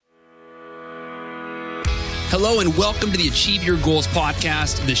Hello and welcome to the Achieve Your Goals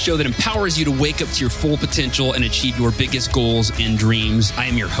podcast, the show that empowers you to wake up to your full potential and achieve your biggest goals and dreams. I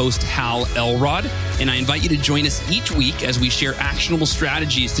am your host, Hal Elrod, and I invite you to join us each week as we share actionable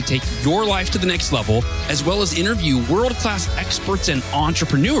strategies to take your life to the next level, as well as interview world-class experts and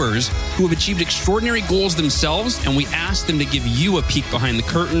entrepreneurs who have achieved extraordinary goals themselves, and we ask them to give you a peek behind the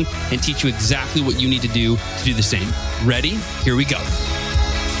curtain and teach you exactly what you need to do the same. Ready? Here we go.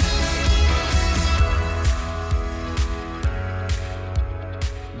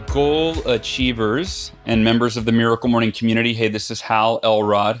 Goal achievers and members of the Miracle Morning community. Hey, this is Hal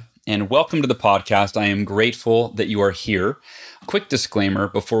Elrod, and welcome to the podcast. I am grateful that you are here. Quick disclaimer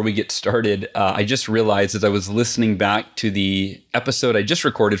before we get started. I just realized as I was listening back to the episode I just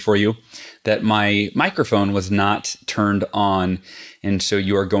recorded for you that my microphone was not turned on. And so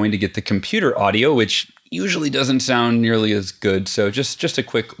you are going to get the computer audio, which usually doesn't sound nearly as good. So just a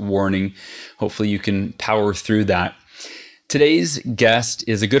quick warning. Hopefully you can power through that. Today's guest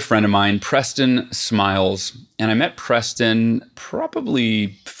is a good friend of mine, Preston Smiles. And I met Preston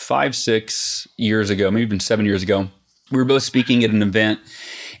probably 5-6 years ago, maybe even 7 years ago. We were both speaking at an event,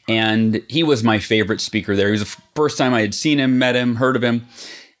 and he was my favorite speaker there. He was the first time I had seen him, met him, heard of him.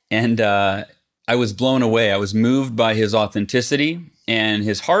 And I was blown away. I was moved by his authenticity and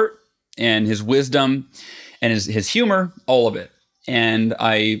his heart and his wisdom and his humor, all of it. And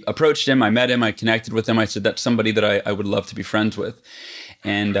I approached him, I met him, I connected with him. I said, that's somebody that I would love to be friends with.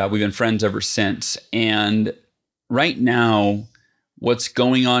 And we've been friends ever since. And right now, what's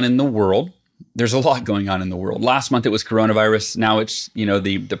going on in the world, there's a lot going on in the world. Last month, it was coronavirus. Now it's,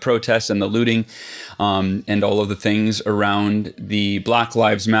 the protests and the looting and all of the things around the Black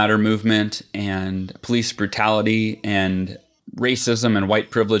Lives Matter movement and police brutality and racism and white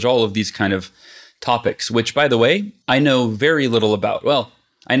privilege, all of these kind of topics, which, by the way, I know very little about. Well,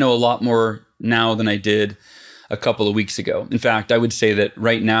 I know a lot more now than I did a couple of weeks ago. In fact, I would say that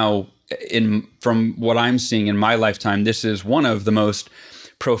right now, from what I'm seeing in my lifetime, this is one of the most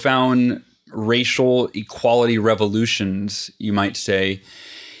profound racial equality revolutions, you might say,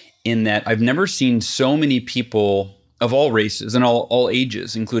 in that I've never seen so many people of all races and all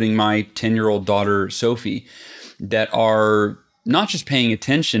ages, including my 10-year-old daughter, Sophie, that are not just paying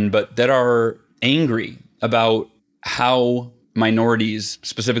attention, but that are angry about how minorities,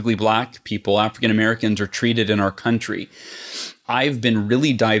 specifically Black people, African Americans, are treated in our country. I've been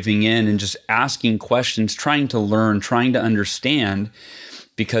really diving in and just asking questions, trying to learn, trying to understand,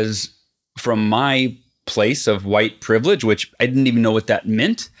 because from my place of white privilege, which I didn't even know what that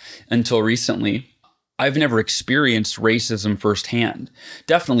meant until recently, I've never experienced racism firsthand.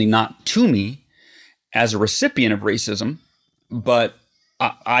 Definitely not to me as a recipient of racism, but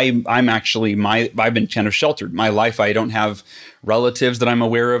I've been kind of sheltered. My life, I don't have relatives that I'm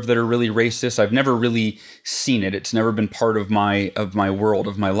aware of that are really racist. I've never really seen it. It's never been part of my world,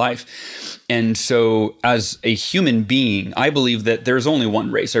 of my life. And so as a human being, I believe that there's only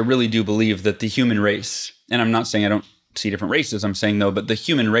one race. I really do believe that the human race, and I'm not saying I don't see different races, I'm saying though, but the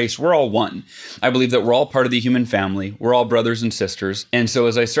human race, we're all one. I believe that we're all part of the human family. We're all brothers and sisters. And so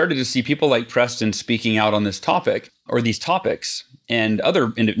as I started to see people like Preston speaking out on this topic, or these topics, and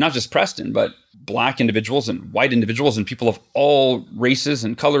other, not just Preston, but Black individuals and white individuals and people of all races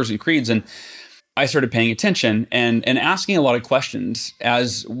and colors and creeds. And I started paying attention and asking a lot of questions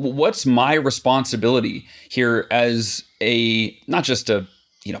as what's my responsibility here as not just a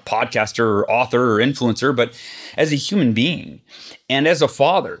podcaster or author or influencer, but as a human being and as a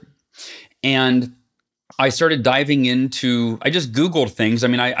father. And I started diving into, I just Googled things. I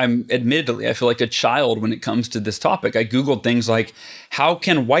mean, I'm admittedly, I feel like a child when it comes to this topic. I Googled things like, how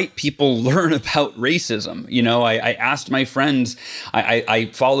can white people learn about racism? I asked my friends,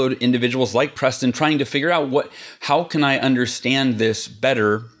 I followed individuals like Preston trying to figure out how can I understand this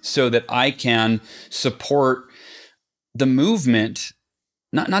better so that I can support the movement,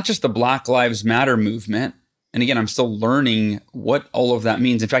 not just the Black Lives Matter movement. And again, I'm still learning what all of that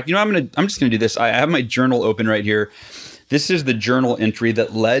means. In fact, I'm just going to do this. I have my journal open right here. This is the journal entry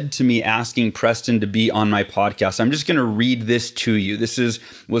that led to me asking Preston to be on my podcast. I'm just going to read this to you. This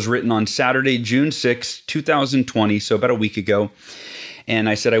was written on Saturday, June 6, 2020, so about a week ago. And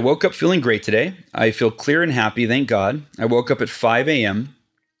I said, I woke up feeling great today. I feel clear and happy, thank God. I woke up at 5 a.m.,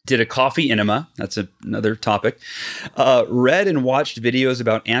 did a coffee enema, that's another topic, read and watched videos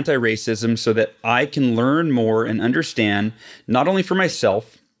about anti-racism so that I can learn more and understand, not only for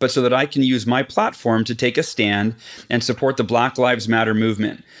myself, but so that I can use my platform to take a stand and support the Black Lives Matter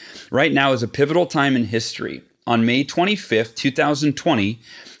movement. Right now is a pivotal time in history. On May 25th, 2020,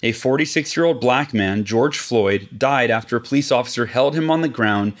 a 46-year-old Black man, George Floyd, died after a police officer held him on the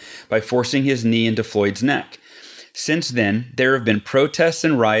ground by forcing his knee into Floyd's neck. Since then, there have been protests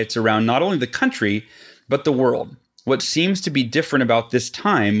and riots around not only the country, but the world. What seems to be different about this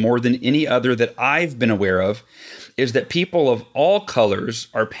time more than any other that I've been aware of is that people of all colors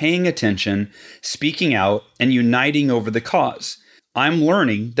are paying attention, speaking out, and uniting over the cause. I'm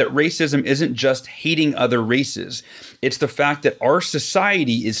learning that racism isn't just hating other races. It's the fact that our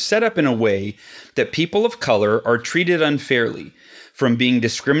society is set up in a way that people of color are treated unfairly, from being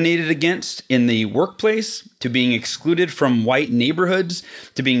discriminated against in the workplace, to being excluded from white neighborhoods,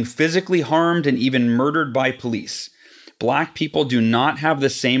 to being physically harmed and even murdered by police. Black people do not have the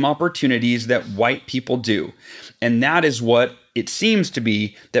same opportunities that white people do. And that is what it seems to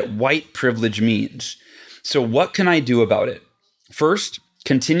be that white privilege means. So what can I do about it? First,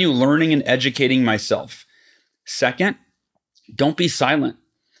 continue learning and educating myself. Second, don't be silent.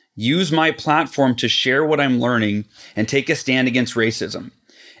 Use my platform to share what I'm learning and take a stand against racism.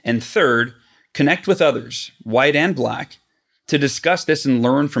 And third, connect with others, white and black, to discuss this and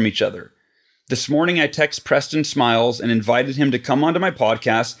learn from each other. This morning, I text Preston Smiles and invited him to come onto my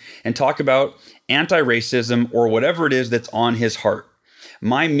podcast and talk about anti-racism or whatever it is that's on his heart.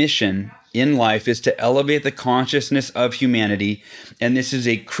 My mission in life is to elevate the consciousness of humanity, and this is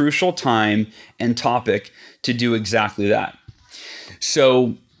a crucial time and topic to do exactly that.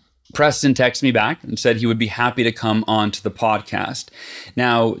 So Preston texted me back and said he would be happy to come on to the podcast.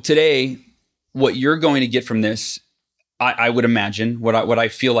 Now, today, what you're going to get from this, I would imagine, what I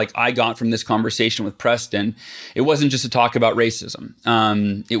feel like I got from this conversation with Preston, it wasn't just a talk about racism.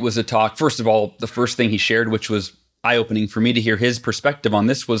 It was a talk, first of all, the first thing he shared, which was eye-opening for me to hear his perspective on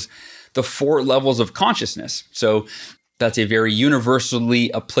this, was the 4 levels of consciousness. So that's a very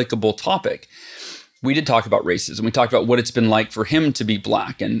universally applicable topic. We did talk about racism. We talked about what it's been like for him to be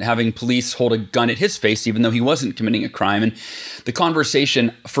black and having police hold a gun at his face, even though he wasn't committing a crime. And the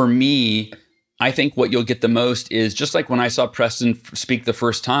conversation for me, I think what you'll get the most is just like when I saw Preston speak the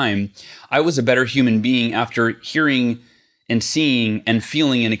first time, I was a better human being after hearing and seeing and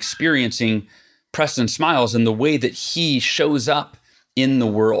feeling and experiencing Preston Smiles and the way that he shows up in the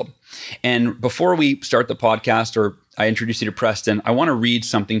world. And before we start the podcast, or I introduce you to Preston, I want to read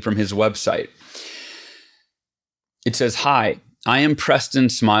something from his website. It says, "Hi, I am Preston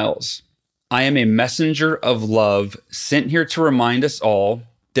Smiles. I am a messenger of love sent here to remind us all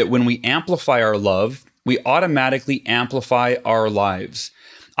that when we amplify our love, we automatically amplify our lives.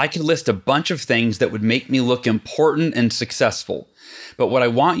 I could list a bunch of things that would make me look important and successful. But what I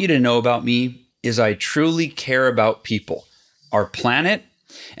want you to know about me is I truly care about people, our planet,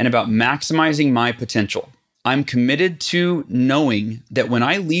 and about maximizing my potential. I'm committed to knowing that when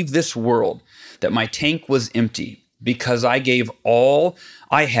I leave this world, that my tank was empty because I gave all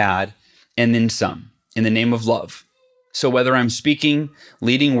I had and then some in the name of love. So whether I'm speaking,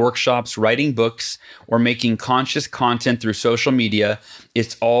 leading workshops, writing books, or making conscious content through social media,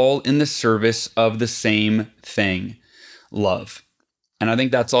 it's all in the service of the same thing, love." And I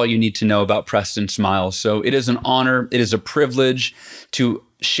think that's all you need to know about Preston Smiles. So it is an honor, it is a privilege to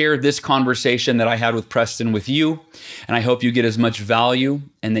share this conversation that I had with Preston with you. And I hope you get as much value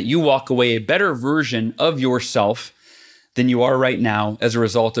and that you walk away a better version of yourself than you are right now as a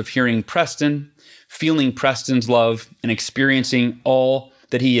result of hearing Preston, feeling Preston's love, and experiencing all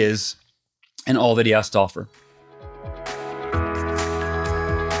that he is and all that he has to offer.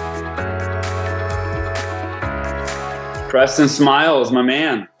 Preston Smiles, my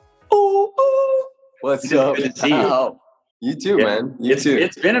man. Ooh, ooh. What's up? Good to see you. You too, man. You too.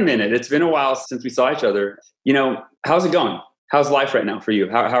 It's been a minute. It's been a while since we saw each other. You know, how's it going? How's life right now for you?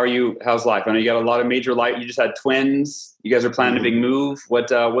 How are you? How's life? I know you got a lot of major life. You just had twins. You guys are planning a big move.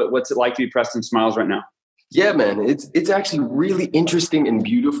 What's it like to be Preston Smiles right now? Yeah, man. It's actually really interesting and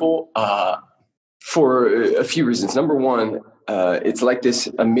beautiful for a few reasons. Number one, it's like this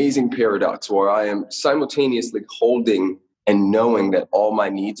amazing paradox where I am simultaneously holding and knowing that all my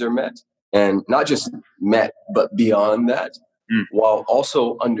needs are met, and not just met, but beyond that, while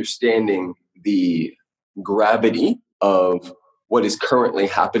also understanding the gravity of what is currently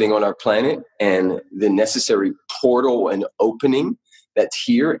happening on our planet and the necessary portal and opening that's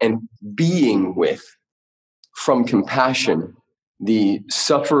here, and being with, from compassion, the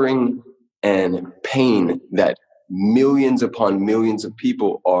suffering and pain that millions upon millions of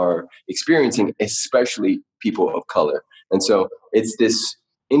people are experiencing, especially people of color. And so it's this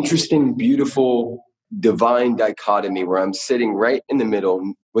interesting, beautiful, divine dichotomy where I'm sitting right in the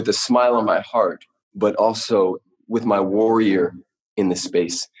middle with a smile on my heart, but also with my warrior in the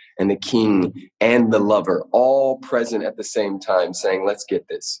space, and the king and the lover all present at the same time, saying, let's get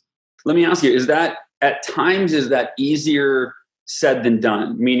this. Let me ask you, is that at times, is that easier said than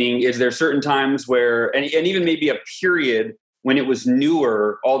done? Meaning, is there certain times where, and even maybe a period when it was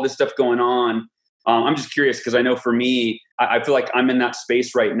newer, all this stuff going on? I'm just curious because I know for me, I feel like I'm in that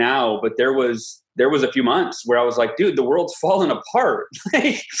space right now, but there was a few months where I was like, dude, the world's falling apart.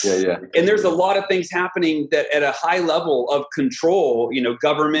 Yeah. And there's a lot of things happening that at a high level of control,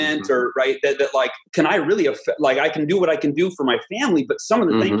 government or right, that like, can I really affect, like I can do what I can do for my family, but some of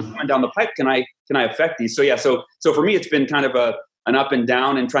the things coming down the pipe, can I affect these? So yeah, so for me, it's been kind of an up and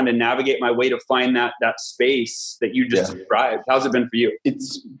down and trying to navigate my way to find that space that you just described. How's it been for you?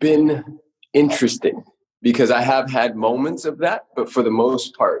 It's been interesting because I have had moments of that, but for the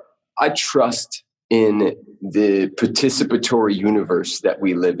most part, I trust in the participatory universe that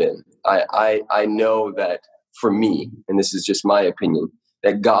we live in. I know that for me, and this is just my opinion,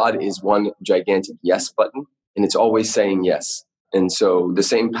 that God is one gigantic yes button, and it's always saying yes. And so the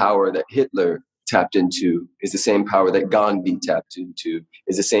same power that Hitler tapped into is the same power that Gandhi tapped into,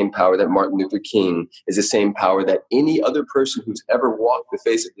 is the same power that Martin Luther King, is the same power that any other person who's ever walked the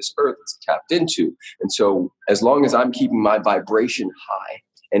face of this earth has tapped into. And so as long as I'm keeping my vibration high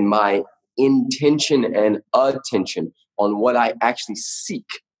and my intention and attention on what I actually seek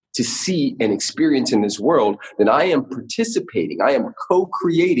to see and experience in this world, then I am participating, I am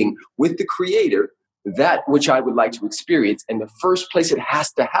co-creating with the Creator that which I would like to experience. And the first place it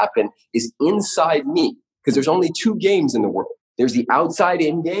has to happen is inside me, because there's only two games in the world. There's the outside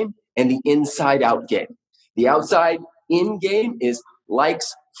in game and the inside out game. The outside in game is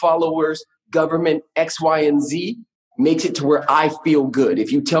likes, followers, government, X, Y, and Z makes it to where I feel good.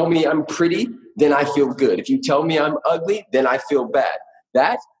 If you tell me I'm pretty, then I feel good. If you tell me I'm ugly, then I feel bad.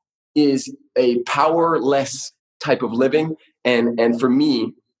 That is a powerless type of living. And for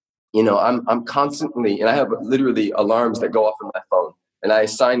me, I'm constantly, and I have literally alarms that go off on my phone, and I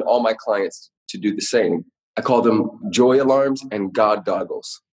assign all my clients to do the same. I call them joy alarms and God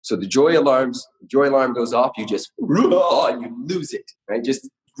goggles. So the joy alarm goes off, you just, and you lose it, right? Just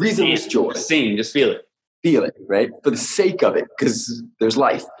reasonless joy. Just feel it. Feel it, right? For the sake of it, because there's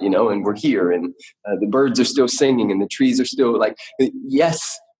life, and we're here, and the birds are still singing, and the trees are still like,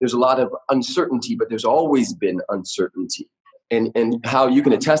 yes, there's a lot of uncertainty, but there's always been uncertainty. And how you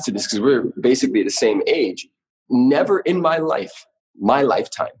can attest to this, because we're basically the same age. Never in my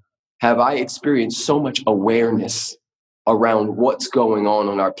lifetime, have I experienced so much awareness around what's going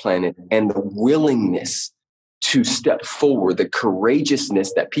on our planet and the willingness to step forward, the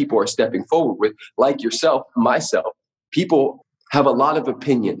courageousness that people are stepping forward with, like yourself, myself. People have a lot of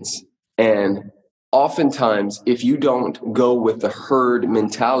opinions. And oftentimes, if you don't go with the herd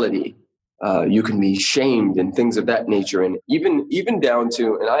mentality, you can be shamed and things of that nature. And even down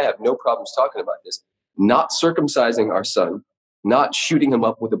to, and I have no problems talking about this, not circumcising our son, not shooting him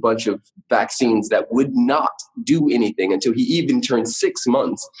up with a bunch of vaccines that would not do anything until he even turned 6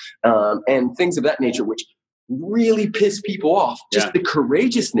 months, and things of that nature, which really piss people off. Just the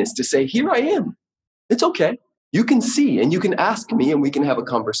courageousness to say, here I am. It's okay. You can see and you can ask me and we can have a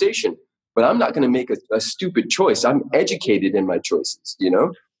conversation, but I'm not going to make a stupid choice. I'm educated in my choices,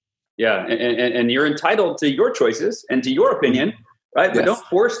 Yeah, and you're entitled to your choices and to your opinion, right? But don't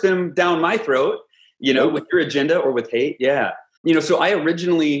force them down my throat, with your agenda or with hate. Yeah. So I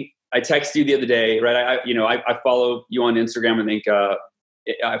texted you the other day, right? I follow you on Instagram. I think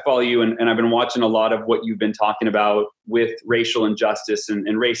I follow you and I've been watching a lot of what you've been talking about with racial injustice and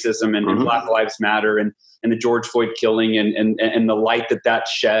racism and Black Lives Matter and the George Floyd killing and the light that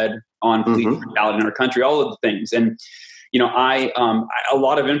shed on police brutality in our country, all of the things. And a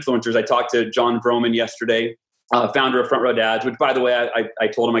lot of influencers. I talked to John Vroman yesterday, founder of Front Row Dads. Which, by the way, I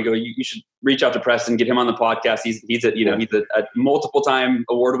told him, I go, you should reach out to Preston, get him on the podcast. He's a multiple time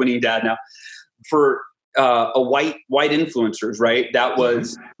award winning dad now. For a white influencers, right? That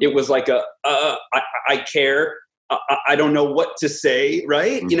was it was like I care. I don't know what to say,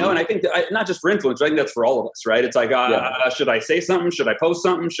 right? And I think that not just for influencers, I think that's for all of us, right? It's like, should I say something? Should I post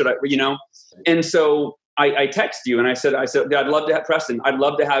something? Should I, And so I text you and I said, I'd love to have Preston. I'd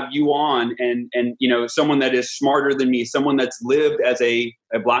love to have you on and someone that is smarter than me, someone that's lived as a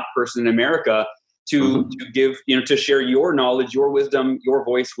Black person in America to give, to share your knowledge, your wisdom, your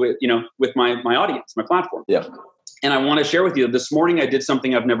voice with my audience, my platform. Yeah. And I want to share with you, this morning I did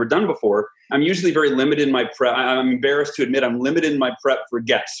something I've never done before. I'm usually very limited in my prep. I'm embarrassed to admit I'm limited in my prep for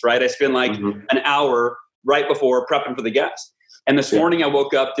guests, right? I spend like an hour right before prepping for the guest. And this morning I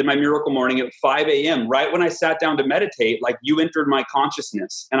woke up, did my miracle morning at 5 a.m. Right when I sat down to meditate, like you entered my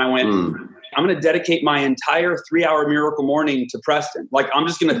consciousness. And I went, I'm going to dedicate my entire 3-hour miracle morning to Preston. Like, I'm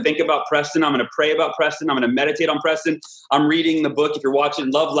just going to think about Preston. I'm going to pray about Preston. I'm going to meditate on Preston. I'm reading the book. If you're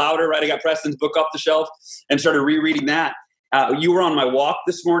watching Love Louder, right? I got Preston's book off the shelf and started rereading that. You were on my walk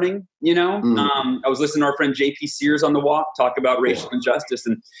this morning, I was listening to our friend JP Sears on the walk talk about racial injustice.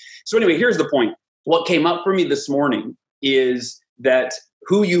 And so anyway, here's the point. What came up for me this morning is that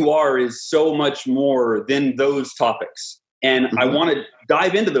who you are is so much more than those topics. And I want to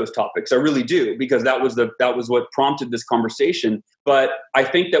dive into those topics. I really do, because that was what prompted this conversation. But I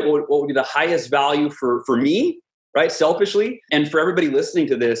think that what would be the highest value for me, right, selfishly, and for everybody listening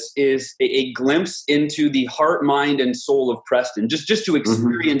to this, is a glimpse into the heart, mind, and soul of Preston, just to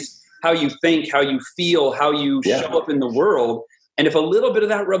experience how you think, how you feel, how you show up in the world. And if a little bit of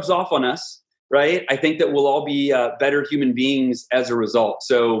that rubs off on us, right, I think that we'll all be better human beings as a result.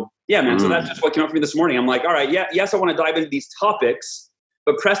 So yeah, man. So that's just what came up for me this morning. I'm like, all right, yes, I want to dive into these topics,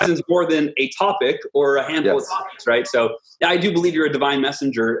 but Preston's more than a topic or a handful of topics, right? So yeah, I do believe you're a divine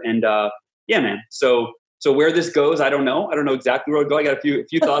messenger, and yeah, man. So where this goes, I don't know. I don't know exactly where it'll go. I got a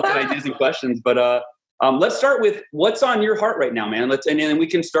few thoughts and ideas and questions, but let's start with what's on your heart right now, man. And then we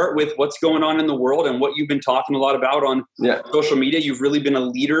can start with what's going on in the world and what you've been talking a lot about on social media. You've really been a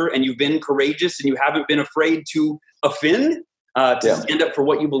leader, and you've been courageous, and you haven't been afraid to offend, to stand up for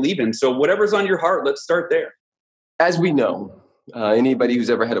what you believe in. So whatever's on your heart, let's start there. As we know, anybody who's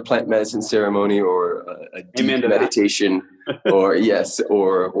ever had a plant medicine ceremony or a deep meditation or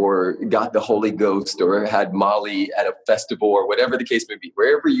got the Holy Ghost or had Molly at a festival or whatever the case may be,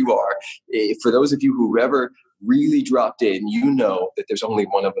 wherever you are, for those of you who ever really dropped in, you know that there's only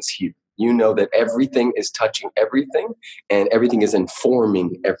one of us here. You know that everything is touching everything and everything is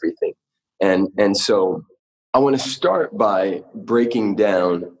informing everything. And so I want to start by breaking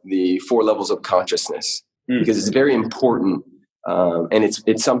down the 4 levels of consciousness, because it's very important. And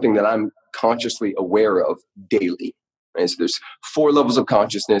it's something that I'm consciously aware of daily. Right? So there's 4 levels of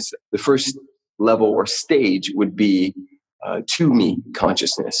consciousness. The first level or stage would be to me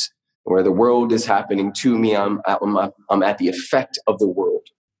consciousness, where the world is happening to me. I'm at the effect of the world.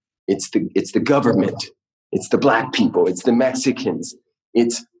 It's the government. It's the Black people. It's the Mexicans.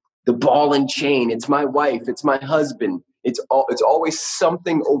 It's the ball and chain. It's my wife. It's my husband. It's always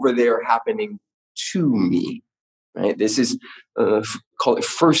something over there happening to me. Right? This is call it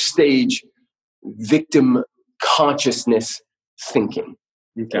first stage victim consciousness thinking.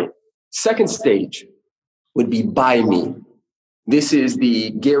 Okay. Second stage would be by me. This is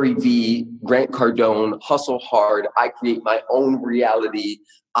the Gary V, Grant Cardone, hustle hard. I create my own reality.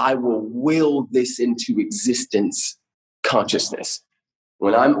 I will this into existence consciousness.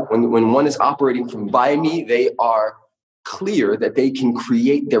 When one is operating from by me, they are clear that they can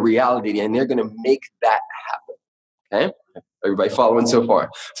create their reality, and they're going to make that happen. Okay? Everybody following so far?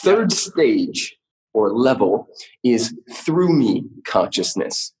 Third stage or level is through me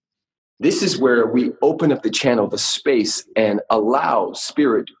consciousness. This is where we open up the channel, the space, and allow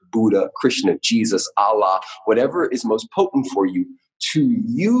Spirit, Buddha, Krishna, Jesus, Allah, whatever is most potent for you, to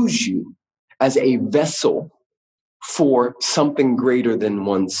use you as a vessel for something greater than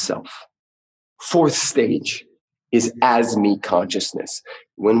oneself. Fourth stage is as me consciousness.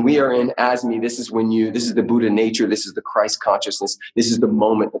 When we are in as me, this is the Buddha nature, this is the Christ consciousness, this is the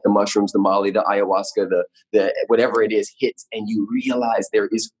moment that the mushrooms, the Molly, the ayahuasca, the whatever it is hits, and you realize there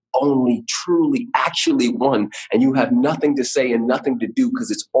is only truly actually one, and you have nothing to say and nothing to do because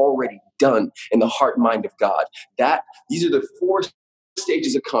it's already done in the heart mind of God. These are the 4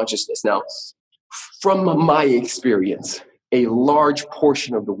 stages of consciousness. Now, from my experience, a large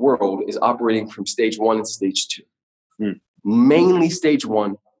portion of the world is operating from stage 1 and stage 2. Mainly stage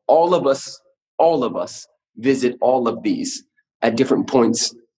 1. All of us visit all of these at different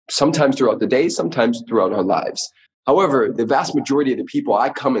points, sometimes throughout the day, sometimes throughout our lives. However, the vast majority of the people I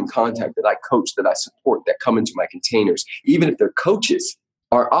come in contact, that I coach, that I support, that come into my containers, even if they're coaches,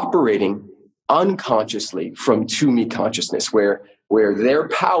 are operating unconsciously from to me consciousness, where their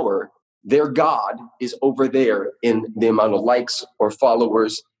power, their God, is over there in the amount of likes or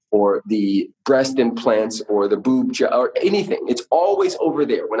followers or the breast implants or the boob or anything. It's always over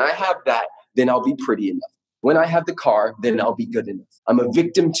there. When I have that, then I'll be pretty enough. When I have the car, then I'll be good enough. I'm a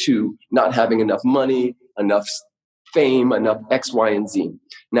victim to not having enough money, enough fame, enough X, Y, and Z.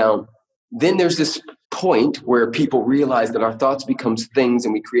 Now, then there's this point where people realize that our thoughts becomes things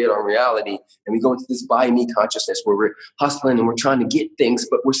and we create our reality, and we go into this by me consciousness where we're hustling and we're trying to get things,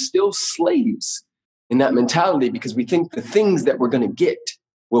 but we're still slaves in that mentality because we think the things that we're going to get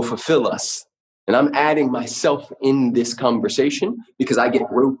will fulfill us. And I'm adding myself in this conversation because I get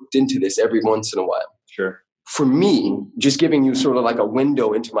roped into this every once in a while. Sure. For me, just giving you sort of like a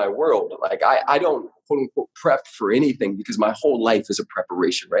window into my world, like I don't quote unquote prep for anything because my whole life is a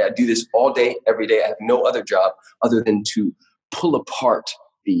preparation, right? I do this all day, every day. I have no other job other than to pull apart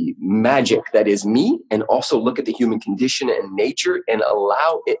the magic that is me, and also look at the human condition and nature and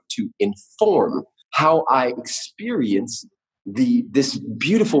allow it to inform how I experience this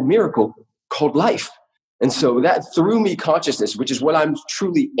beautiful miracle called life. And so that threw me consciousness, which is what I'm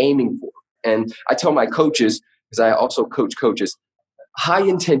truly aiming for. And I tell my coaches, because I also coach coaches, high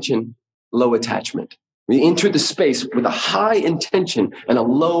intention, low attachment. We enter the space with a high intention and a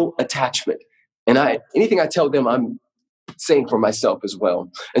low attachment. And anything I tell them, I'm saying for myself as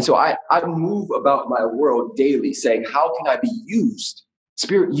well. And so I move about my world daily saying, how can I be used?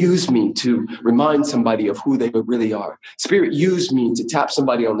 Spirit, use me to remind somebody of who they really are. Spirit, use me to tap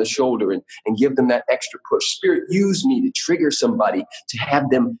somebody on the shoulder and give them that extra push. Spirit, use me to trigger somebody, to have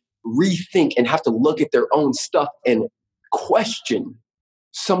them rethink and have to look at their own stuff and question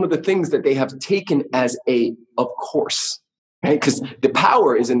some of the things that they have taken as of course, right? Because the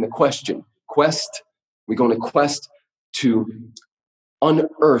power is in the question. We're going to quest to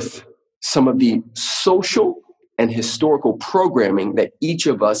unearth some of the social and historical programming that each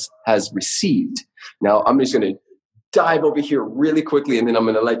of us has received. Now, I'm just going to dive over here really quickly, and then I'm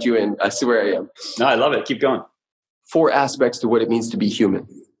going to let you in. I swear I am. No, I love it. Keep going. 4 aspects to what it means to be human.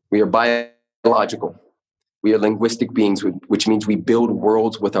 We are biological. We are linguistic beings, which means we build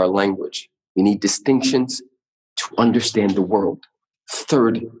worlds with our language. We need distinctions to understand the world.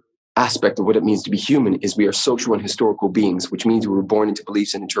 3rd aspect of what it means to be human is we are social and historical beings, which means we were born into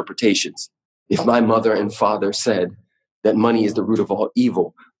beliefs and interpretations. If my mother and father said that money is the root of all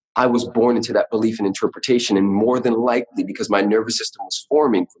evil, I was born into that belief and interpretation, and more than likely, because my nervous system was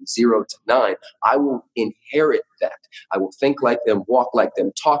forming from 0 to 9, I will inherit that. I will think like them, walk like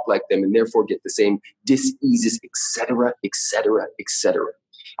them, talk like them, and therefore get the same diseases, etc., etc., etc.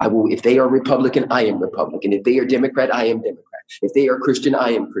 I will, if they are Republican, I am Republican. If they are Democrat, I am Democrat. If they are Christian, I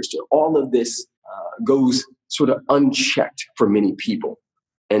am Christian. All of this goes sort of unchecked for many people.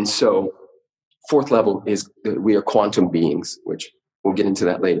 And so 4th level is we are quantum beings, which we'll get into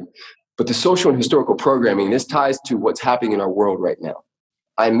that later. But the social and historical programming, this ties to what's happening in our world right now.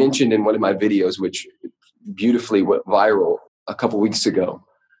 I mentioned in one of my videos, which beautifully went viral a couple weeks ago,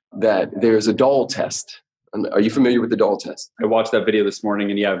 that there's a doll test. Are you familiar with the doll test? I watched that video this morning,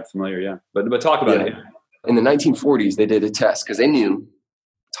 and yeah, I'm familiar, yeah. But talk about it. In the 1940s, they did a test because they knew,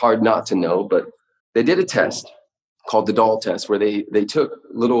 it's hard not to know, but they did a test called the doll test where they took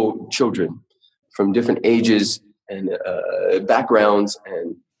little children from different ages and backgrounds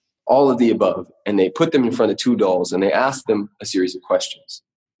and all of the above, and they put them in front of 2 dolls and they asked them a series of questions.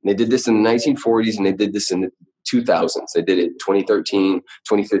 And they did this in the 1940s and they did this in the 2000s. They did it 2013,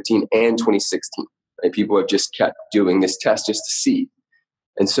 2015, and 2016. Right? People have just kept doing this test just to see.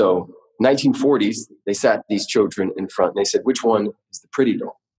 And so 1940s, they sat these children in front and they said, which one is the pretty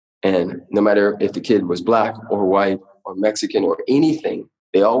doll? And no matter if the kid was black or white or Mexican or anything,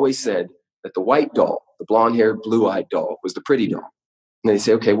 they always said that the white doll, the blonde-haired, blue-eyed doll, was the pretty doll. And they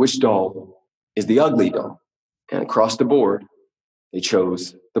say, okay, which doll is the ugly doll? And across the board, they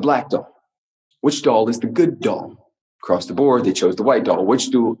chose the black doll. Which doll is the good doll? Across the board, they chose the white doll.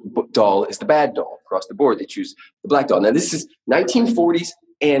 Which doll is the bad doll? Across the board, they choose the black doll. Now, this is 1940s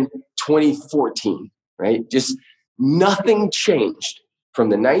and 2014, right? Just nothing changed from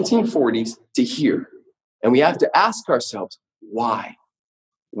the 1940s to here. And we have to ask ourselves, why?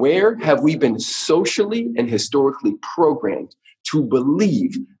 Where have we been socially and historically programmed to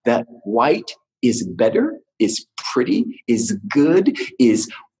believe that white is better, is pretty, is good, is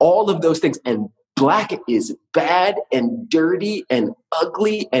all of those things, and black is bad and dirty and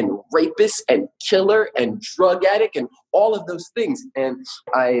ugly and rapist and killer and drug addict and all of those things? And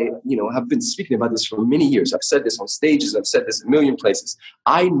I, have been speaking about this for many years. I've said this on stages. I've said this a million places.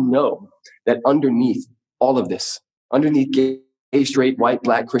 I know that underneath all of this, underneath gay, straight, white,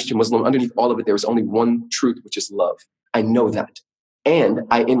 black, Christian, Muslim, underneath all of it, there is only one truth, which is love. I know that. And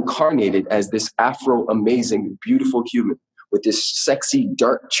I incarnated as this Afro, amazing, beautiful human with this sexy,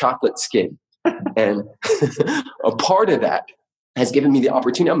 dark chocolate skin. And a part of that has given me the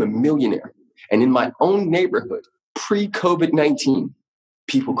opportunity. I'm a millionaire. And in my own neighborhood, pre-COVID-19,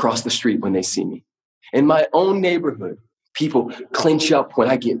 people cross the street when they see me. In my own neighborhood, people clinch up when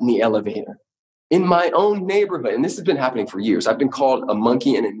I get in the elevator. In my own neighborhood, and this has been happening for years, I've been called a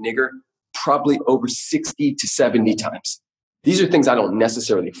monkey and a nigger probably over 60 to 70 times. These are things I don't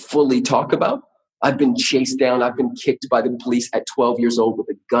necessarily fully talk about. I've been chased down. I've been kicked by the police at 12 years old with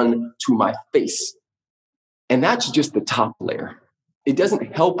a gun to my face. And that's just the top layer. It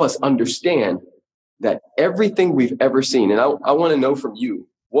doesn't help us understand that everything we've ever seen, and I want to know from you,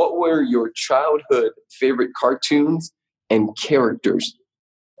 what were your childhood favorite cartoons and characters?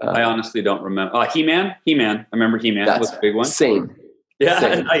 I honestly don't remember. He-Man? I remember He-Man. That was a big one. Same. Yeah,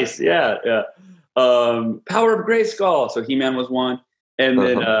 Same. nice. Yeah, yeah. Power of Grayskull. So He-Man was one. And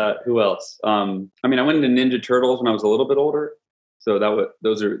then who else? I mean, I went into Ninja Turtles when I was a little bit older. So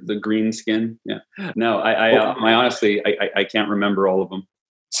those are the green skin. Yeah. No, I honestly, I can't remember all of them.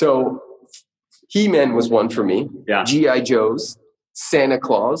 So He-Man was one for me. Yeah. G.I. Joe's, Santa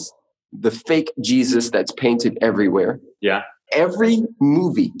Claus, the fake Jesus that's painted everywhere. Yeah. Every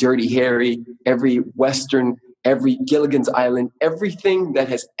movie, Dirty Harry, every Western, every Gilligan's Island, everything that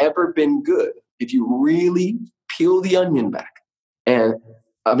has ever been good, if you really peel the onion back. And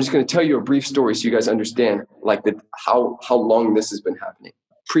I'm just going to tell you a brief story so you guys understand like how long this has been happening.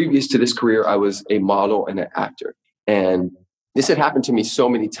 Previous to this career, I was a model and an actor. And this had happened to me so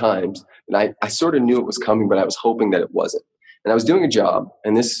many times that I sort of knew it was coming, but I was hoping that it wasn't. And I was doing a job,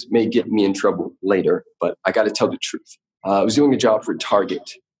 and this may get me in trouble later, but I got to tell the truth. I was doing a job for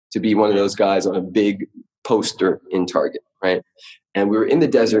Target to be one of those guys on a big poster in Target, right? And we were in the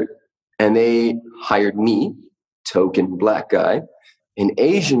desert, and they hired me, token black guy, an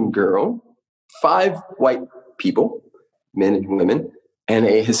Asian girl, 5 white people, men and women, and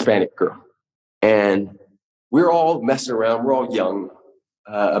a Hispanic girl. And we're all messing around. We're all young.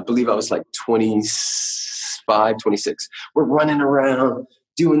 I believe I was like 25, 26. We're running around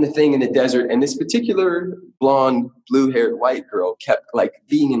doing the thing in the desert. And this particular blonde, blue-haired white girl kept like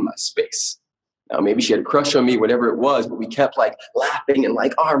being in my space. Now, maybe she had a crush on me, whatever it was, but we kept like laughing and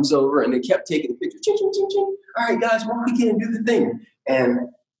like arms over, and they kept taking the picture. Ching, ching, ching, ching. All right, guys, walk again, do the thing. And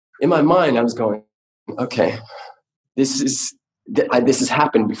in my mind, I was going, okay, this has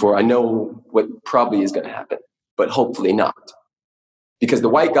happened before. I know what probably is going to happen, but hopefully not. Because the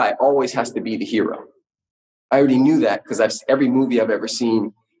white guy always has to be the hero. I already knew that because every movie I've ever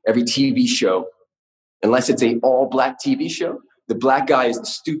seen, every TV show, unless it's an all-black TV show, the black guy is the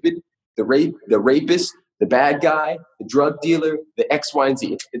stupid, the rapist, the bad guy, the drug dealer, the X, Y, and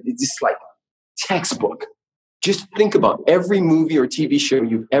Z. It's just like textbook. Just think about every movie or TV show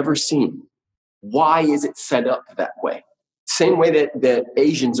you've ever seen. Why is it set up that way? Same way that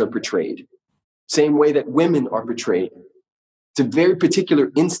Asians are portrayed. Same way that women are portrayed. It's a very particular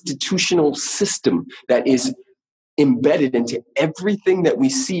institutional system that is embedded into everything that we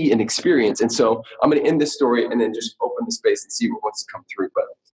see and experience. And so I'm going to end this story and then just open the space and see what wants to come through. But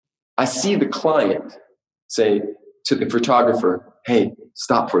I see the client say to the photographer, hey,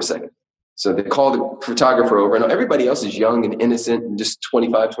 stop for a second. So they call the photographer over, and everybody else is young and innocent and just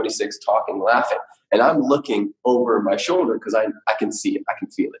 25, 26, talking, laughing. And I'm looking over my shoulder because I can see it. I can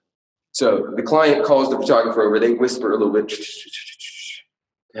feel it. So the client calls the photographer over. They whisper a little bit.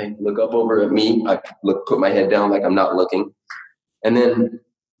 Okay, look up over at me. I put my head down like I'm not looking. And then the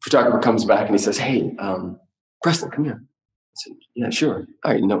photographer comes back and he says, hey, Preston, come here. I said, yeah, sure. I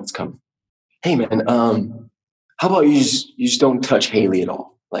already know what's coming. Hey, man, how about you just don't touch Haley at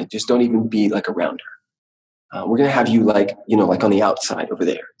all? Like, just don't even be like around her. We're going to have you like on the outside over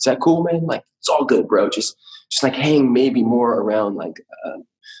there. Is that cool, man? Like, it's all good, bro. Just like hang maybe more around like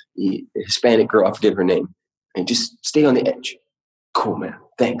the Hispanic girl. I forget her name. And just stay on the edge. Cool, man.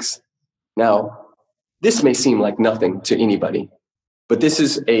 Thanks. Now, this may seem like nothing to anybody, but this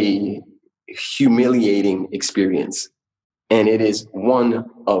is a humiliating experience. And it is one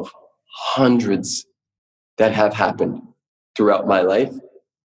of hundreds that have happened throughout my life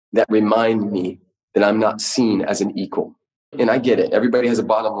that remind me that I'm not seen as an equal. And I get it. Everybody has a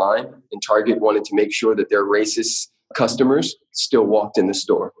bottom line, and Target wanted to make sure that their racist customers still walked in the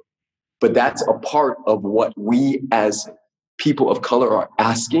store. But that's a part of what we as people of color are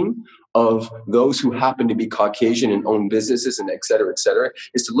asking of those who happen to be Caucasian and own businesses and et cetera,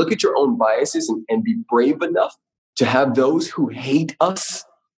 is to look at your own biases and be brave enough to have those who hate us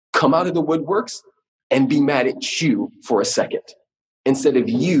come out of the woodworks and be mad at you for a second, instead of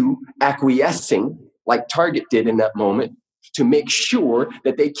you acquiescing like Target did in that moment to make sure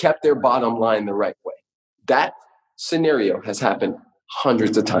that they kept their bottom line the right way. That scenario has happened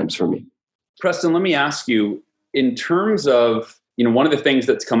hundreds of times for me. Preston, let me ask you, in terms of, one of the things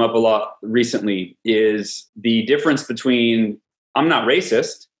that's come up a lot recently is the difference between I'm not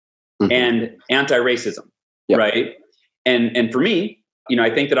racist and anti-racism, right? And for me, I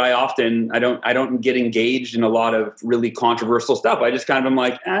think that I don't get engaged in a lot of really controversial stuff. I just kind of am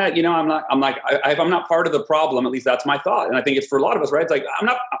like, I'm not part of the problem. At least that's my thought. And I think it's for a lot of us, right? It's like,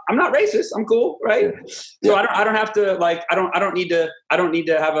 I'm not racist. I'm cool. Right. So I don't have to like, I don't need to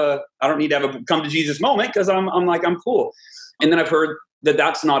have a come to Jesus moment. Cause I'm cool. And then I've heard that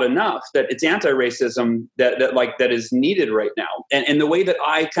that's not enough, that it's anti-racism that is needed right now. And the way that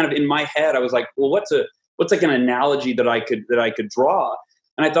I kind of in my head, I was like, well, what's like an analogy that I could draw?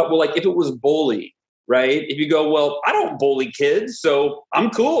 And I thought, well, like if it was bully, right? If you go, well, I don't bully kids, so I'm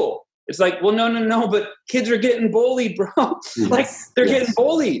cool. It's like, well, no, but kids are getting bullied, bro. Like they're getting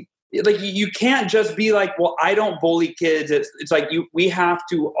bullied. Like you can't just be like, well, I don't bully kids. It's like we have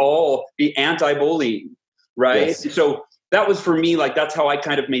to all be anti-bullying, right? Yes. So that was for me, like that's how I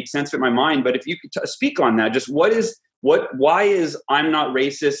kind of made sense of it in my mind. But if you could speak on that, just why is I'm not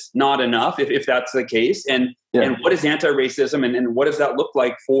racist not enough if that's the case, and what is anti-racism, and what does that look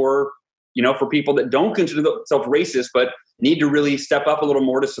like for people that don't consider themselves racist but need to really step up a little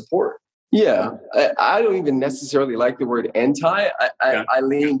more to support? Yeah, I don't even necessarily like the word anti. I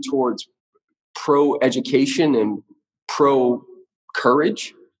lean towards pro-education and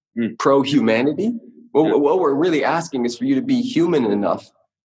pro-courage, pro-humanity. What we're really asking is for you to be human enough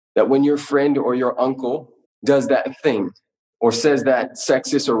that when your friend or your uncle does that thing or says that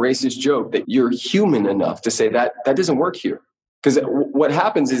sexist or racist joke, that you're human enough to say that doesn't work here. Because what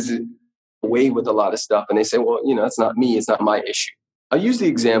happens is away with a lot of stuff, and they say, well, it's not me, it's not my issue. I'll use the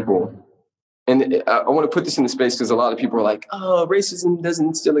example, and I want to put this in the space because a lot of people are like, oh, racism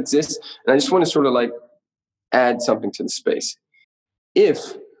doesn't still exist. And I just want to sort of like add something to the space. If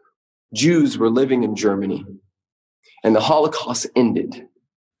Jews were living in Germany and the Holocaust ended,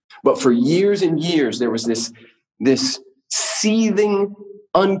 but for years and years, there was this seething,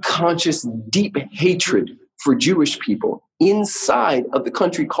 unconscious, deep hatred for Jewish people inside of the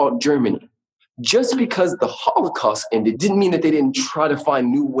country called Germany. Just because the Holocaust ended didn't mean that they didn't try to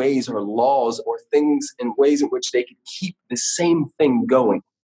find new ways or laws or things and ways in which they could keep the same thing going.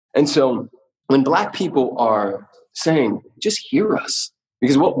 And so when Black people are saying, just hear us,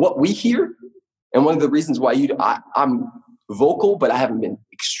 because what we hear, and one of the reasons why I'm vocal, but I haven't been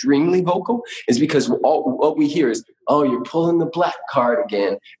extremely vocal, is because what we hear is, oh, you're pulling the Black card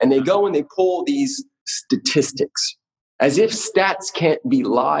again. And they go and they pull these statistics as if stats can't be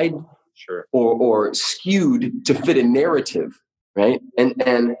lied or skewed to fit a narrative, right?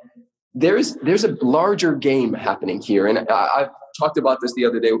 And there's a larger game happening here. And I talked about this the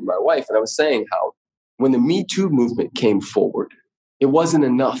other day with my wife, and I was saying how when the Me Too movement came forward, it wasn't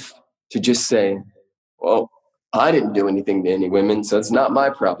enough to just say, well, I didn't do anything to any women, so it's not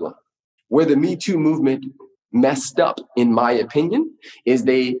my problem. Where the Me Too movement messed up, in my opinion, is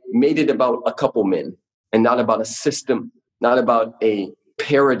they made it about a couple men and not about a system, not about a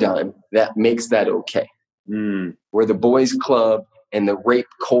paradigm that makes that okay. Where the boys club and the rape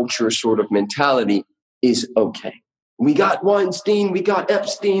culture sort of mentality is okay. We got Weinstein, we got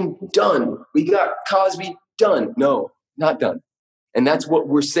Epstein, done. We got Cosby, done. No, not done. And that's what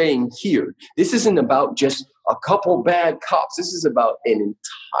we're saying here. This isn't about just a couple bad cops. This is about an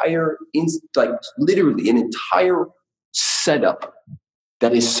entire, literally an entire setup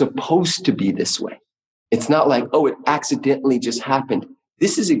that is supposed to be this way. It's not like, oh, it accidentally just happened.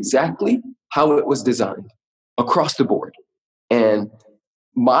 This is exactly how it was designed across the board. And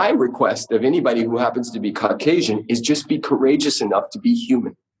my request of anybody who happens to be Caucasian is just be courageous enough to be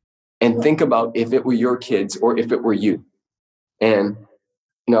human and think about if it were your kids or if it were you. And,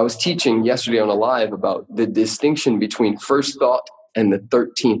 I was teaching yesterday on a live about the distinction between first thought and the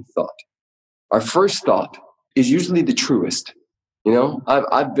 13th thought. Our first thought is usually the truest.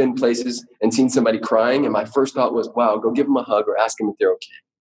 I've been places and seen somebody crying, and my first thought was, wow, go give them a hug or ask them if they're okay.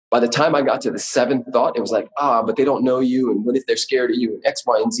 By the time I got to the seventh thought, it was like, but they don't know you, and what if they're scared of you, and X,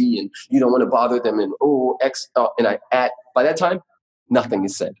 Y, and Z, and you don't want to bother them, and by that time, nothing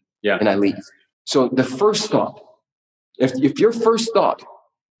is said, and I leave. So the first thought, if your first thought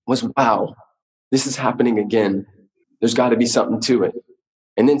was, wow, this is happening again, there's got to be something to it,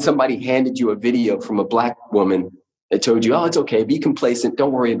 and then somebody handed you a video from a Black woman that told you, oh, it's okay, be complacent,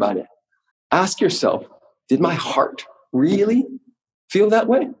 don't worry about it. Ask yourself, did my heart really feel that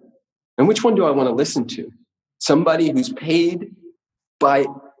way? And which one do I want to listen to? Somebody who's paid by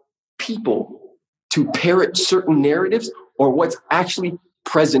people to parrot certain narratives, or what's actually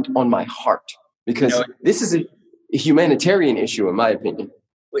present on my heart? Because this is a humanitarian issue, in my opinion.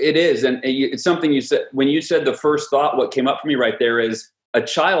 It is. And it's something you said. When you said the first thought, what came up for me right there is a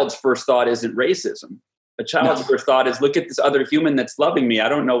child's first thought isn't racism. A child's first thought is, look at this other human that's loving me. I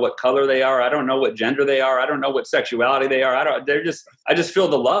don't know what color they are. I don't know what gender they are. I don't know what sexuality they are. I just feel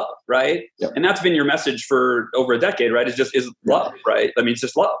the love, right? Yeah. And that's been your message for over a decade, right? Is love, right? I mean, it's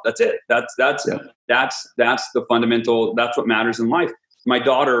just love. That's it. That's the fundamental, that's what matters in life. My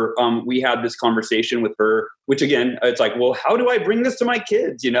daughter, we had this conversation with her, which again, it's like, well, how do I bring this to my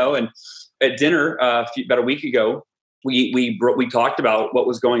kids? And at dinner about a week ago, we talked about what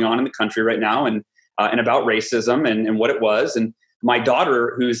was going on in the country right now, and about racism and what it was. And my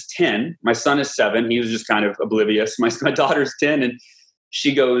daughter, who's 10, my son is 7, he was just kind of oblivious. My daughter's 10, and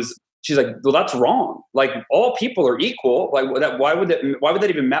she goes, she's like, well, that's wrong. Like, all people are equal. Like, why would that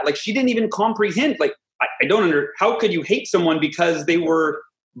even matter? Like, she didn't even comprehend. Like, I don't how could you hate someone because they were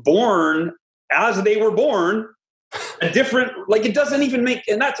born as they were born? A different, like, it doesn't even make,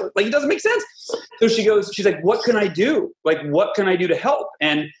 and that's like, it doesn't make sense. So she's like, what can I do? Like, what can I do to help?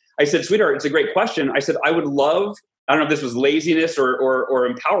 And I said, sweetheart, it's a great question. I said, I don't know if this was laziness or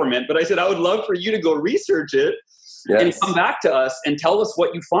empowerment, but I said, I would love for you to go research it and come back to us and tell us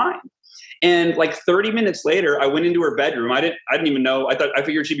what you find. And like 30 minutes later, I went into her bedroom. I didn't even know. I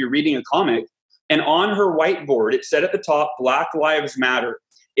figured she'd be reading a comic. And on her whiteboard, it said at the top, Black Lives Matter.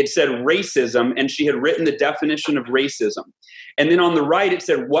 It said racism, and she had written the definition of racism. And then on the right, it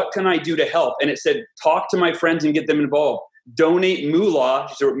said, what can I do to help? And it said, talk to my friends and get them involved. Donate moolah,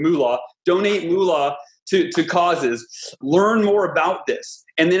 she said moolah, donate moolah to causes. Learn more about this.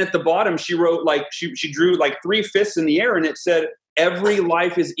 And then at the bottom, she wrote, like, she drew like 3 fists in the air, and it said, every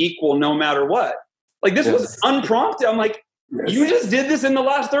life is equal no matter what. Like, this was unprompted. I'm like, you just did this in the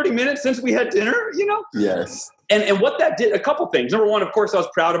last 30 minutes since we had dinner, you know? Yes. And what that did, a couple things. Number one, of course, I was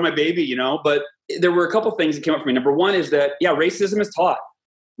proud of my baby, you know, but there were a couple things that came up for me. Number one is that, racism is taught,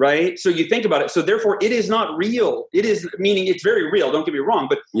 right? So you think about it. So therefore, it is not real. It is, meaning it's very real, don't get me wrong,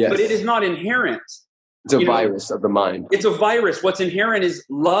 but it is not inherent. It's a virus of the mind. It's a virus. What's inherent is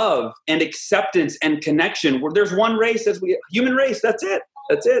love and acceptance and connection. Where there's one race, human race, that's it.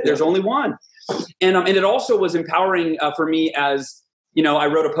 That's it. There's only one. And it also was empowering for me as, you know, I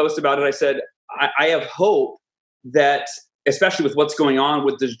wrote a post about it. I said, I have hope that, especially with what's going on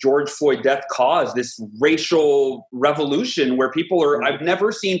with this George Floyd death cause, this racial revolution where people are, I've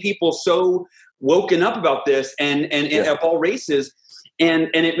never seen people so woken up about this and of all races. And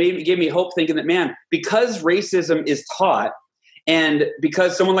it gave me hope, thinking that, man, because racism is taught, and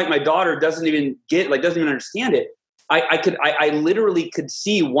because someone like my daughter doesn't even understand it, I literally could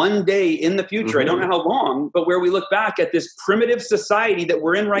see one day in the future, I don't know how long, but where we look back at this primitive society that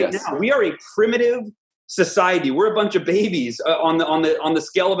we're in right now. We are a primitive society. We're a bunch of babies on the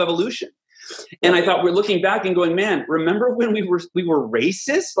scale of evolution. And I thought, we're looking back and going, man, remember when we were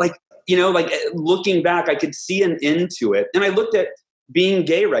racist? Like, you know, like, looking back, I could see an end to it. And I looked at being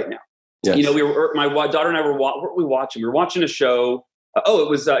gay right now. Yes. You know, my daughter and I what were we watching? We were watching a show.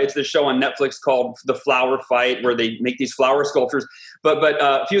 It's the show on Netflix called The Flower Fight, where they make these flower sculptures. But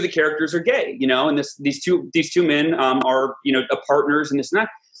a few of the characters are gay, you know, and these two men are, you know, partners and this and that.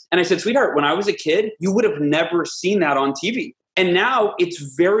 And I said, sweetheart, when I was a kid, you would have never seen that on TV. And now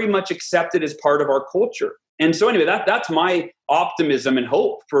it's very much accepted as part of our culture. And so anyway, that's my optimism and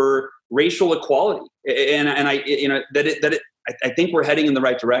hope for racial equality. And I, you know, I think we're heading in the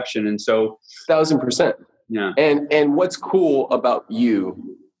right direction. And so 1,000%. Yeah. And what's cool about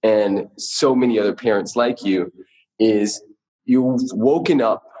you and so many other parents like you is you've woken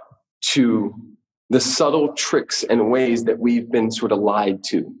up to the subtle tricks and ways that we've been sort of lied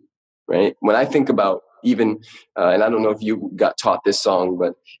to, right? When I think about even, and I don't know if you got taught this song,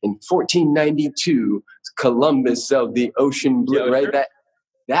 but in 1492, Columbus sailed the ocean blue, right?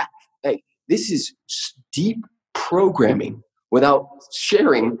 Sure. This is deep programming without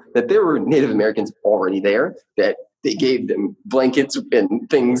sharing that there were Native Americans already there, that they gave them blankets and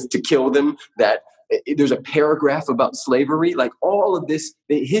things to kill them, that there's a paragraph about slavery. Like, all of this,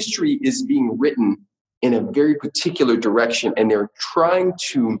 the history is being written in a very particular direction, and they're trying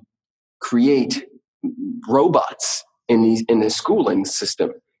to create robots in the schooling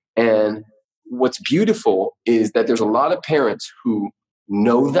system. And what's beautiful is that there's a lot of parents who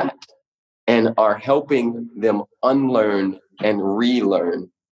know that and are helping them unlearn and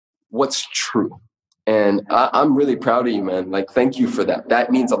relearn what's true. And I'm really proud of you, man. Like, thank you for that.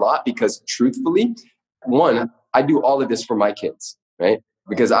 That means a lot, because truthfully, one, I do all of this for my kids, right?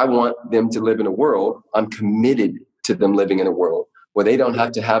 Because I want them to live in a world, I'm committed to them living in a world where they don't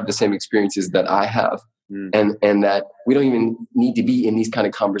have to have the same experiences that I have. And that we don't even need to be in these kind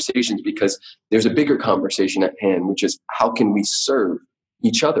of conversations, because there's a bigger conversation at hand, which is how can we serve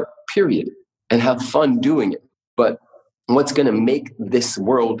each other, period, and have fun doing it. But what's going to make this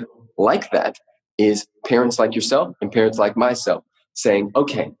world like that is parents like yourself and parents like myself saying,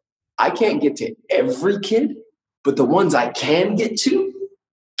 okay, I can't get to every kid, but the ones I can get to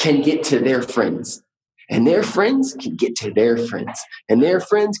their friends. And their friends can get to their friends. And their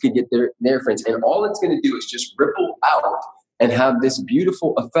friends can get their friends. And all it's going to do is just ripple out and have this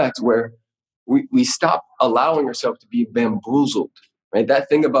beautiful effect where we stop allowing ourselves to be bamboozled. Right? That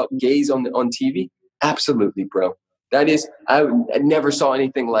thing about gays on TV, absolutely, bro. That is, I never saw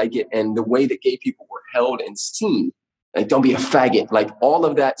anything like it. And the way that gay people were held and seen, like, don't be a faggot. Like, all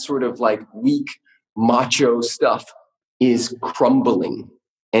of that sort of like weak macho stuff is crumbling.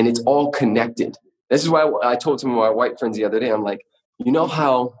 and it's all connected. This is why I told some of my white friends the other day, I'm like, you know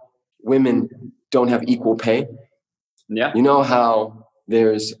how women don't have equal pay? Yeah. You know how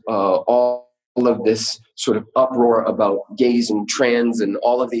there's all of this sort of uproar about gays and trans and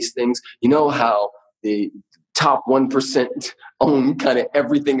all of these things? You know how the top 1% own kind of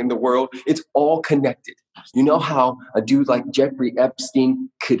everything in the world? It's all connected. You know how a dude like Jeffrey Epstein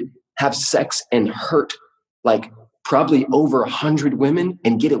could have sex and hurt like probably over 100 women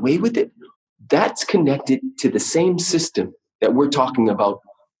and get away with it? That's connected to the same system that we're talking about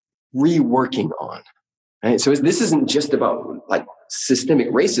reworking on. Right? So this isn't just about like systemic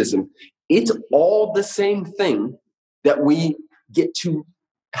racism. It's all the same thing that we get to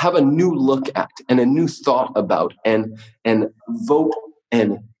have a new look at and a new thought about and vote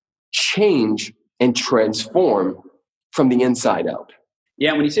and change and transform from the inside out.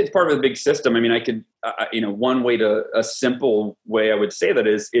 Yeah, when you say it's part of a big system, I mean, I could, one way a simple way I would say that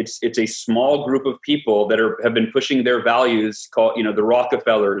is it's a small group of people that have been pushing their values, called, the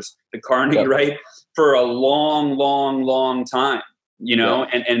Rockefellers, the Carnegie, Yep. right, for a long, long, long time, Yep.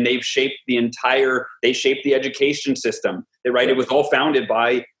 and they've shaped they shaped the education system. Right, Yep. It was all founded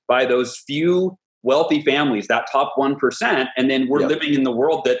by those few wealthy families, that top 1%, and then we're Yep. living in the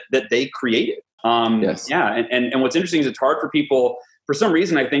world that they created. Yes. Yeah, and what's interesting is it's hard for people. For some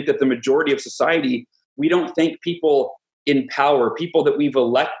reason, I think that the majority of society, we don't think people in power, people that we've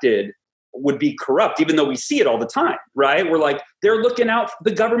elected, would be corrupt, even though we see it all the time, right? We're like, they're looking out,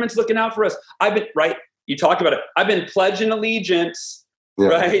 the government's looking out for us. Right? You talk about it. I've been pledging allegiance, Yeah.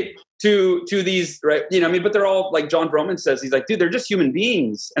 right, to these, right? But they're all, like John Broman says, he's like, dude, they're just human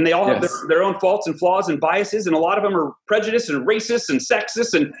beings, and they all have Yes. their own faults and flaws and biases, and a lot of them are prejudiced and racist and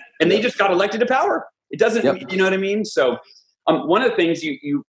sexist, and they just got elected to power. It doesn't, Yep. you know what I mean? So one of the things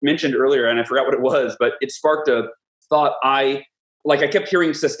you mentioned earlier, and I forgot what it was, but it sparked a thought. I kept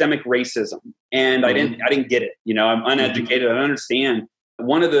hearing systemic racism, and I didn't get it. I'm uneducated. I don't understand.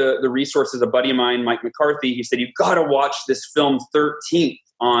 One of the resources, a buddy of mine, Mike McCarthy, he said, you've got to watch this film 13th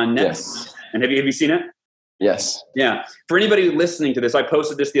on Netflix. Yes. And have you seen it? Yes. Yeah. For anybody listening to this, I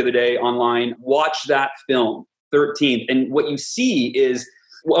posted this the other day online. Watch that film, 13th. And what you see is,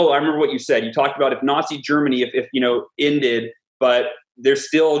 I remember what you said. You talked about if Nazi Germany, if ended, but there's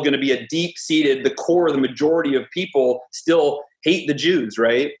still going to be a deep-seated, the core, the majority of people still hate the Jews,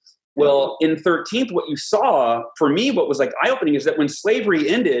 right? Well, in 13th, what you saw, for me, what was like eye-opening is that when slavery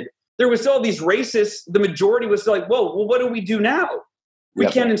ended, there was still these racists, the majority was still like, whoa, well, what do we do now? We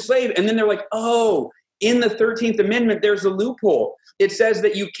can't enslave. And then they're like, oh, in the 13th Amendment, there's a loophole. It says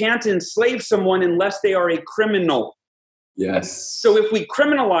that you can't enslave someone unless they are a criminal. Yes. So if we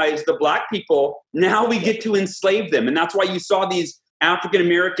criminalize the black people, now we get to enslave them. And that's why you saw these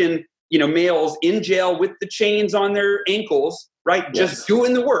African-American, males in jail with the chains on their ankles, right? Yes. Just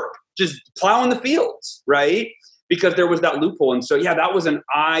doing the work, just plowing the fields, right? Because there was that loophole. And so, yeah, that was an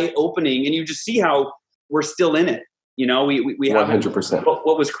eye-opening. And you just see how we're still in it. We have 100%.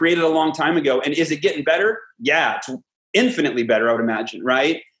 what was created a long time ago. And is it getting better? Yeah, it's infinitely better, I would imagine,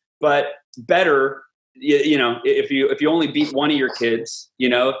 right? But better, if you only beat one of your kids,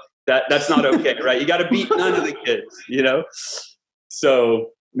 that's not okay, right? You got to beat none of the kids, So,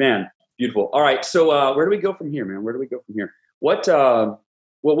 man, beautiful. All right, so where do we go from here, man? Where do we go from here? What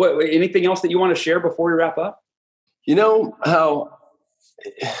anything else that you want to share before we wrap up? How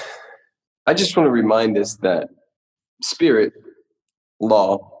I just want to remind us that Spirit,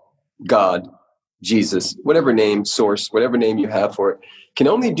 law, God, Jesus, whatever name, source, whatever name you have for it, can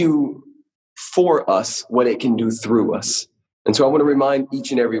only do for us what it can do through us. And so I want to remind each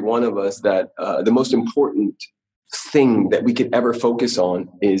and every one of us that the most important thing that we could ever focus on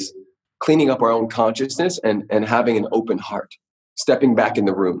is cleaning up our own consciousness and having an open heart, stepping back in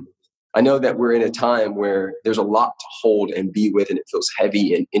the room. I know that we're in a time where there's a lot to hold and be with, and it feels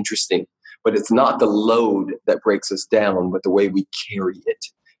heavy and interesting, but it's not the load that breaks us down, but the way we carry it.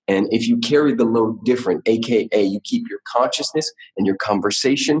 And if you carry the load different, AKA you keep your consciousness and your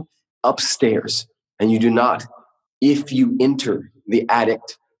conversation upstairs, and you do not, if you enter the attic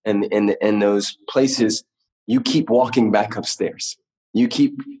and those places, you keep walking back upstairs. You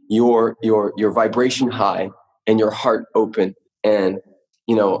keep your vibration high and your heart open. And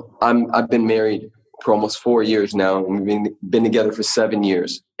I've been married for almost 4 years now, and we've been together for 7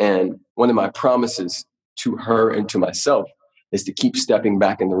 years. And one of my promises to her and to myself is to keep stepping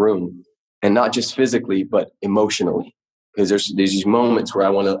back in the room, and not just physically, but emotionally. Because there's these moments where I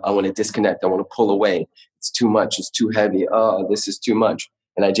want to disconnect. I want to pull away. It's too much. It's too heavy. Oh, this is too much.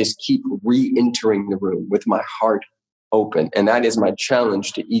 And I just keep re-entering the room with my heart open. And that is my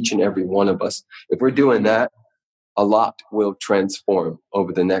challenge to each and every one of us. If we're doing that, a lot will transform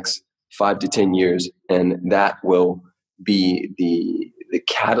over the next 5 to 10 years. And that will be the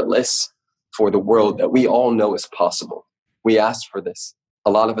catalyst for the world that we all know is possible. We asked for this.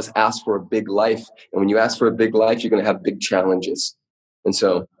 A lot of us ask for a big life. And when you ask for a big life, you're going to have big challenges. And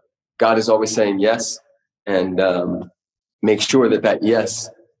so God is always saying yes. And make sure that yes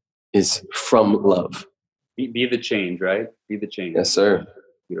is from love. Be the change, right? Be the change. Yes, sir.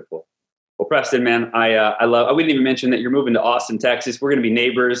 Beautiful. Well, Preston, man, I love. We didn't even mention that you're moving to Austin, Texas. We're going to be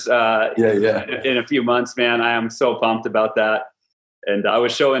neighbors. In a few months, man. I am so pumped about that. And I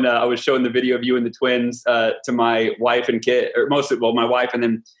was showing the video of you and the twins to my wife and kid, or my wife and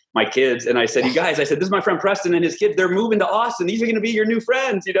then my kids. And I said, you guys, this is my friend Preston and his kids. They're moving to Austin. These are going to be your new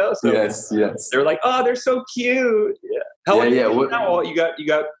friends, So yes. They're like, oh, they're so cute. Yeah. How old are you now? You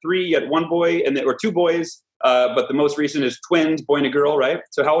got three. You got one boy or two boys. But the most recent is twins, boy and a girl, right?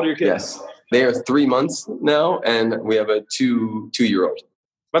 So how old are your kids? Yes, they are 3 months now, and we have a two-year-old.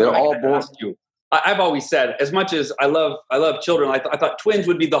 They're all born. I've always said, as much as I love children, I thought twins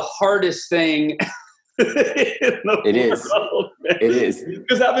would be the hardest thing. It is.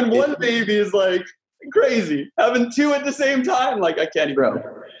 Because having one baby is like crazy. Having two at the same time, like I can't even. Bro,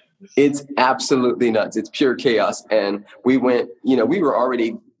 it's absolutely nuts. It's pure chaos. And we went. We were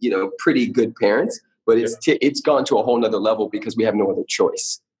already pretty good parents. But it's gone to a whole nother level because we have no other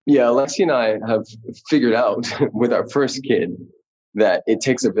choice. Yeah, Alexi and I have figured out with our first kid that it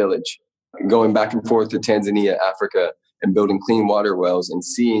takes a village. Going back and forth to Tanzania, Africa, and building clean water wells and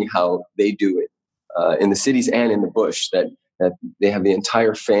seeing how they do it in the cities and in the bush, that they have the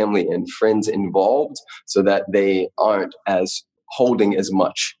entire family and friends involved so that they aren't as holding as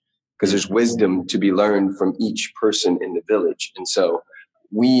much, because there's wisdom to be learned from each person in the village. And so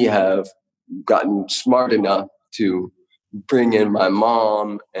we have gotten smart enough to bring in my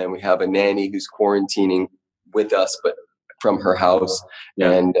mom, and we have a nanny who's quarantining with us, but from her house,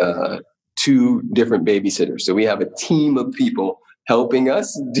 and 2 different babysitters. So we have a team of people helping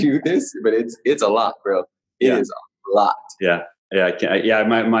us do this, but it's a lot, bro. It is a lot. Yeah.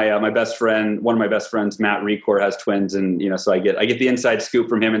 My best friend, one of my best friends, Matt Record, has twins, and so I get the inside scoop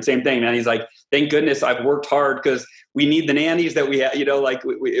from him. And same thing, man. He's like, thank goodness I've worked hard because we need the nannies that we have.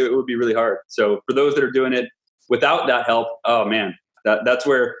 It would be really hard. So for those that are doing it without that help, oh man, that's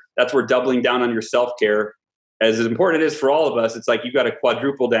where doubling down on your self-care, as important it is for all of us. It's like you got to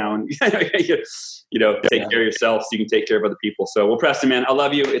quadruple down. Take care of yourself so you can take care of other people. So, well, Preston, man, I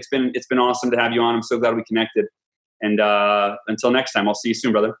love you. It's been awesome to have you on. I'm so glad we connected. And until next time, I'll see you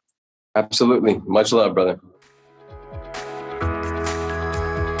soon, brother. Absolutely. Much love, brother.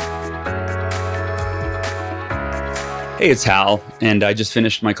 Hey, it's Hal, and I just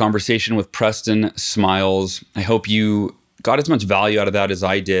finished my conversation with Preston Smiles. I hope you got as much value out of that as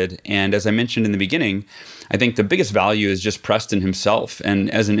I did. And as I mentioned in the beginning, I think the biggest value is just Preston himself.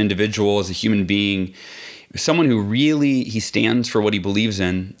 And as an individual, as a human being, someone who really, he stands for what he believes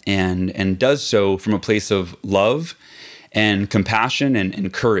in and does so from a place of love and compassion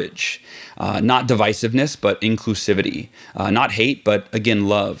and courage, not divisiveness, but inclusivity, not hate, but again,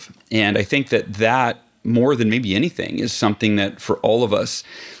 love. And I think that more than maybe anything is something that for all of us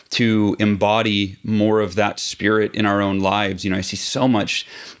to embody more of that spirit in our own lives. I see so much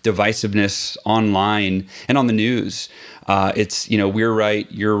divisiveness online and on the news. It's, we're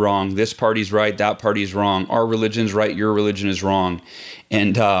right, you're wrong. This party's right, that party's wrong. Our religion's right, your religion is wrong.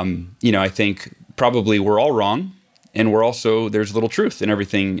 And, I think probably we're all wrong. And there's a little truth in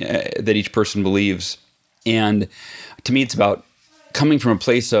everything that each person believes. And to me, it's about coming from a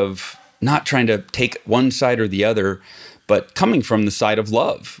place of not trying to take one side or the other, but coming from the side of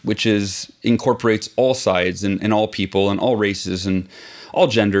love, which incorporates all sides and all people and all races and all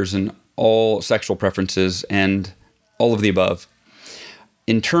genders and all sexual preferences and all of the above.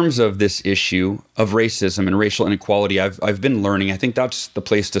 In terms of this issue of racism and racial inequality, I've been learning, I think that's the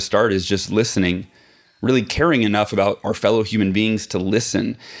place to start, is just listening, really caring enough about our fellow human beings to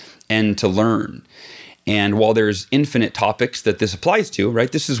listen and to learn. And while there's infinite topics that this applies to,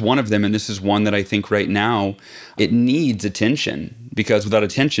 right, this is one of them. And this is one that I think right now it needs attention, because without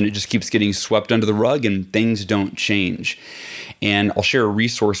attention, it just keeps getting swept under the rug and things don't change. And I'll share a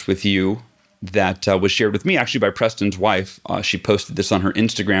resource with you that was shared with me actually by Preston's wife. She posted this on her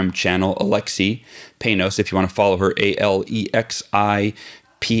Instagram channel, Alexi Panos, if you want to follow her, ALEXI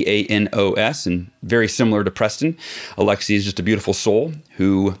Panos, and very similar to Preston. Alexi is just a beautiful soul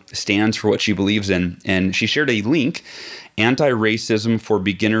who stands for what she believes in. And she shared a link,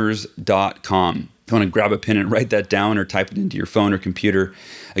 antiracismforbeginners.com. If you want to grab a pen and write that down or type it into your phone or computer,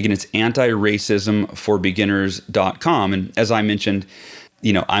 again, it's antiracismforbeginners.com. And as I mentioned,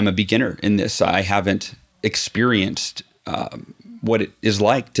 I'm a beginner in this. I haven't experienced what it is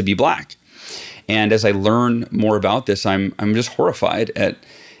like to be Black. And as I learn more about this, I'm just horrified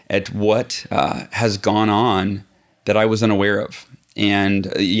at what has gone on that I was unaware of.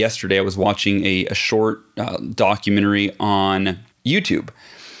 And yesterday I was watching a short documentary on YouTube,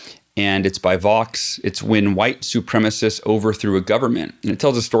 and it's by Vox. It's When White Supremacists Overthrew a Government. And it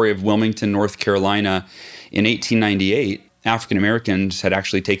tells the story of Wilmington, North Carolina in 1898. African Americans had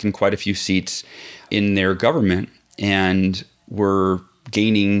actually taken quite a few seats in their government and were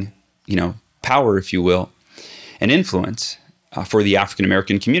gaining, power, if you will, and influence for the African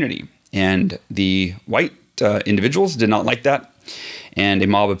American community. And the white individuals did not like that. And a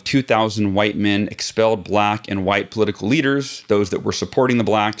mob of 2,000 white men expelled Black and white political leaders, those that were supporting the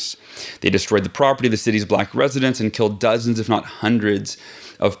Blacks. They destroyed the property of the city's Black residents and killed dozens, if not hundreds,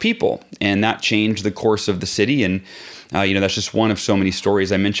 of people. And that changed the course of the city. And, that's just one of so many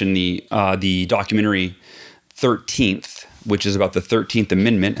stories. I mentioned the documentary 13th, which is about the 13th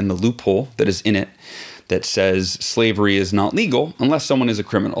Amendment and the loophole that is in it that says slavery is not legal unless someone is a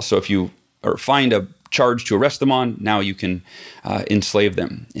criminal. So if you are fined a charge to arrest them on, now you can enslave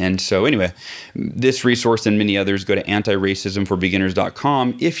them. And so anyway, this resource and many others, go to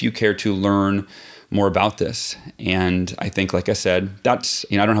antiracismforbeginners.com if you care to learn more about this. And I think, like I said, that's,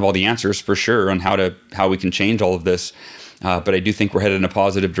 I don't have all the answers for sure on how we can change all of this, but I do think we're headed in a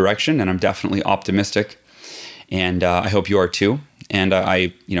positive direction, and I'm definitely optimistic. And I hope you are too. And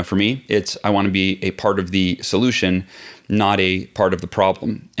for me, I want to be a part of the solution, not a part of the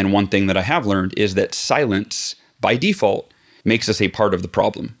problem. And one thing that I have learned is that silence, by default, makes us a part of the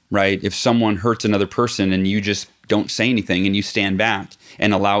problem, right? If someone hurts another person and you just don't say anything and you stand back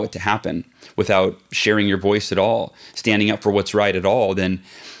and allow it to happen without sharing your voice at all, standing up for what's right at all, then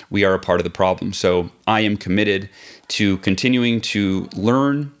we are a part of the problem. So I am committed to continuing to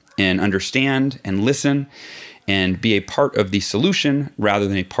learn and understand and listen and be a part of the solution rather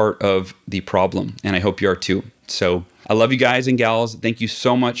than a part of the problem. And I hope you are too. So I love you guys and gals. Thank you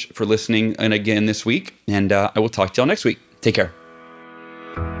so much for listening and again this week. And I will talk to y'all next week. Take care.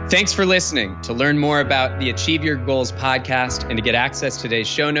 Thanks for listening. To learn more about the Achieve Your Goals podcast and to get access to today's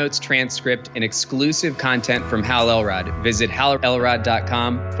show notes, transcript, and exclusive content from Hal Elrod, visit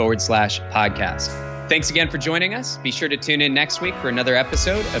halelrod.com/podcast. Thanks again for joining us. Be sure to tune in next week for another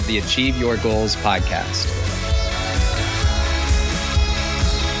episode of the Achieve Your Goals podcast.